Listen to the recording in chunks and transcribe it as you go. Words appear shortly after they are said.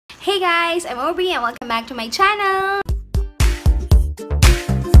Hey guys, I'm Aubrey and welcome back to my channel!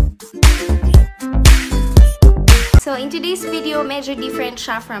 So in today's video, medyo different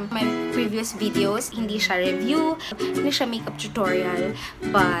siya from my previous videos. Hindi siya review, hindi siya makeup tutorial.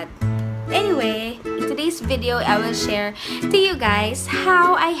 But anyway, in today's video, I will share to you guys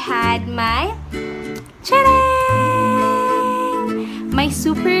how I had my my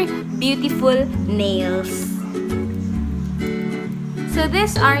super beautiful nails. So,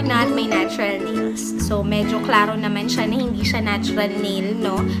 these are not my natural nails. So, medyo klaro naman siya na hindi siya natural nail,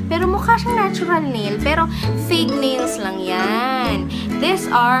 no? Pero mukha siyang natural nail. Pero, fake nails lang yan.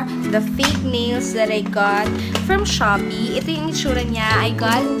 These are the fake nails that I got from Shopee. Ito yung itsura niya. I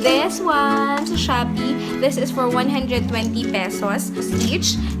got this one sa Shopee. This is for 120 pesos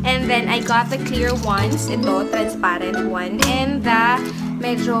each. And then, I got the clear ones. Ito, transparent one. And the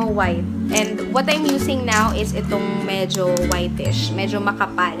medyo white. And what I'm using now is itong medyo whitish. Medyo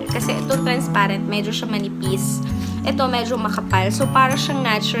makapal. Kasi itong transparent, medyo siya manipis. Ito medyo makapal. So, para siyang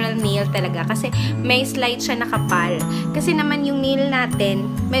natural nail talaga. Kasi may slide siya nakapal. Kasi naman yung nail natin,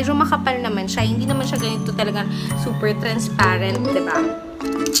 medyo makapal naman siya. Hindi naman siya ganito talaga super transparent, diba?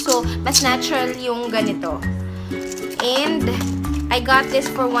 So, mas natural yung ganito. And, I got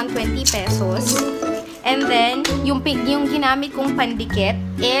this for 120 pesos. And then, yung ginamit kong pandikit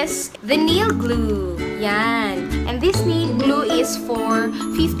is the nail glue. Yan. And this nail glue is for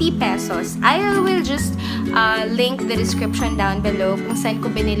 50 pesos. I will just link the description down below kung saan ko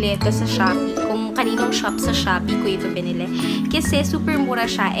binili ito sa Shopee. Kung kaninong shop sa Shopee ko ito binili. Kasi super mura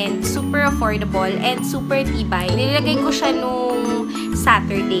siya and super affordable and super tibay. Nilagay ko siya nung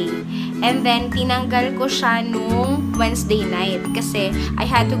Saturday. And then, tinanggal ko siya nung Wednesday night. Kasi, I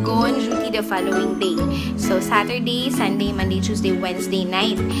had to go on duty the following day. So, Saturday, Sunday, Monday, Tuesday, Wednesday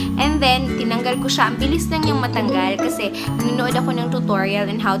night. And then, tinanggal ko siya. Ang bilis lang yung matanggal. Kasi, nanonood ako ng tutorial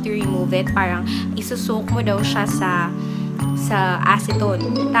on how to remove it. Parang, isusok mo daw siya sa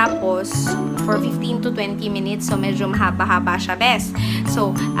acetone. Tapos, for 15 to 20 minutes. So, medyo mahaba-haba siya, best.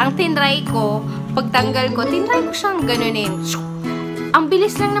 So, ang tinry ko, pagtanggal ko, tinry ko siyang ganunin. Ang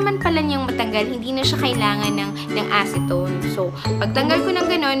bilis lang naman pala niyang matanggal, hindi na siya kailangan ng acetone. So, pagtanggal ko ng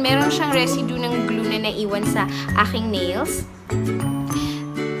ganon, meron siyang residue ng glue na naiwan sa aking nails.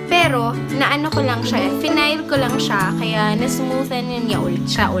 Pero, naano ko lang siya, final ko lang siya, kaya na-smoothen niya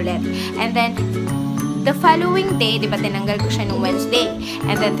siya ulit. And then, the following day, di ba, tinanggal ko siya nung Wednesday.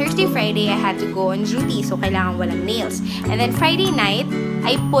 And then, Thursday, Friday, I had to go on duty. So, kailangan walang nails. And then, Friday night,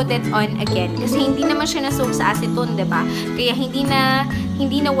 I put it on again. Kasi hindi naman siya na-soak sa acetone, di ba? Kaya hindi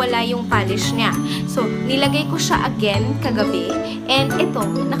na wala yung polish niya. So, nilagay ko siya again kagabi. And ito,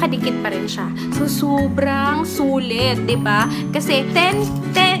 nakadikit pa rin siya. So, sobrang sulit, di ba? Kasi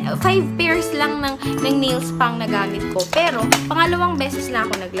 5 pairs lang ng nails pang nagamit ko. Pero, pangalawang beses lang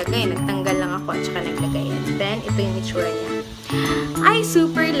ako naglagay. Nagtanggal lang ako at saka naglagay. And then, ito yung itsura niya. I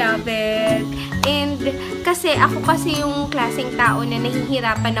super love it. And, kasi ako yung klaseng tao na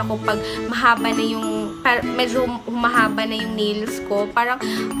nahihirapan ako pag mahaba na medyo humahaba na yung nails ko. Parang,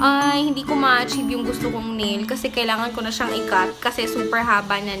 hindi ko ma-achieve yung gusto kong nail kasi kailangan ko na siyang i-cut kasi super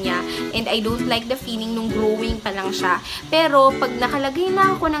haba na niya. And I don't like the feeling nung growing pa lang siya. Pero, pag nakalagay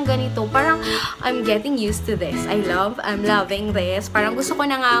na ako ng ganito, parang, I'm getting used to this. I'm loving this. Parang gusto ko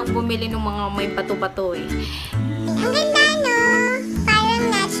na nga bumili ng mga may pato-pato eh. Ang ganda, no? Parang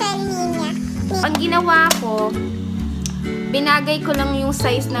natural niya. Ang ginawa ko, binagay ko lang yung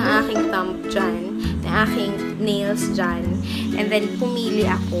size ng aking thumb dyan, ng aking nails dyan. And then, pumili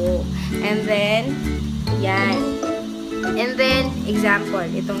ako. And then, yan. And then, example,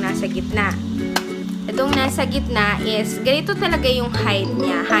 itong nasa gitna. Itong nasa gitna is, ganito talaga yung height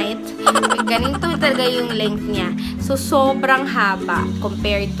niya. Ganito talaga yung length niya. So, sobrang haba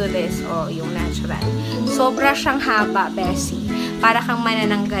compared to this, yung natural. Sobra siyang haba, Bessie. Para kang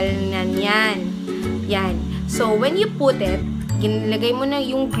manananggal na yan. Yan. So, when you put it, nilagay mo na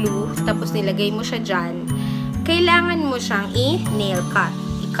yung glue, tapos nilagay mo siya dyan, kailangan mo siyang i-nail cut.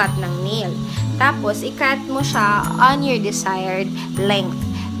 I-cut ng nail. Tapos, i-cut mo siya on your desired length.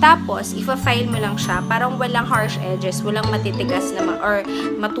 Tapos, ifa-file mo lang siya, parang walang harsh edges, walang matitigas na or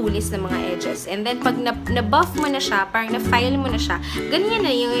matulis na mga edges. And then, pag na-buff mo na siya, parang na-file mo na siya, ganyan na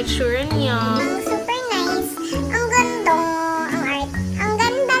yung itsura niya. Super nice. Ang ganda. Ang art. Ang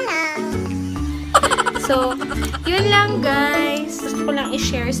ganda lang. So, yun lang guys. Gusto ko lang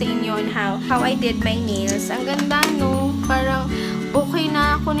i-share sa inyo on how I did my nails. Ang ganda, no? Parang, okay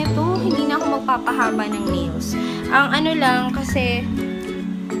na ako nito. Hindi na ako magpapahaba ng nails. Ang ano lang, kasi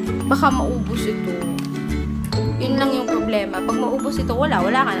baka maubos ito. Yun lang yung problema. Pag maubos ito, wala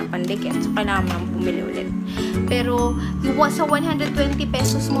ka ng pandikit. So, kailangan mo bumili ulit. Pero, sa 120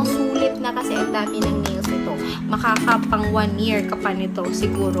 pesos mo, sulit na kasi ang dami ng nails nito. Makakapang 1 year ka pa nito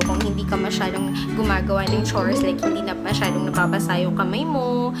siguro kung hindi ka masyadong gumagawa ng chores, like hindi na masyadong nababasa yung kamay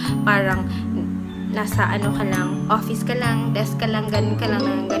mo, parang nasa ano ka lang, office ka lang, desk ka lang, ganun,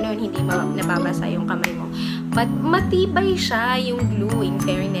 hindi nababasa yung kamay mo. But matibay siya yung glue, in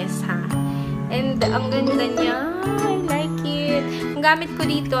fairness ha. And ang ganda niya, I like it. Ang gamit ko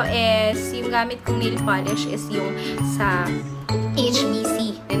dito is, yung gamit kong nail polish is yung sa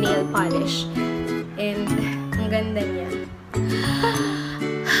HBC na nail polish. And ang ganda niya.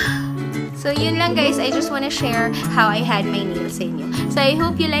 So, yun lang guys. I just wanna share how I had my nails sa inyo. So, I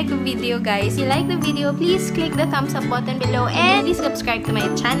hope you like the video guys. If you like the video, please click the thumbs up button below and please subscribe to my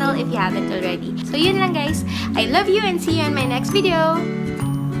channel if you haven't already. So, yun lang guys. I love you and see you in my next video.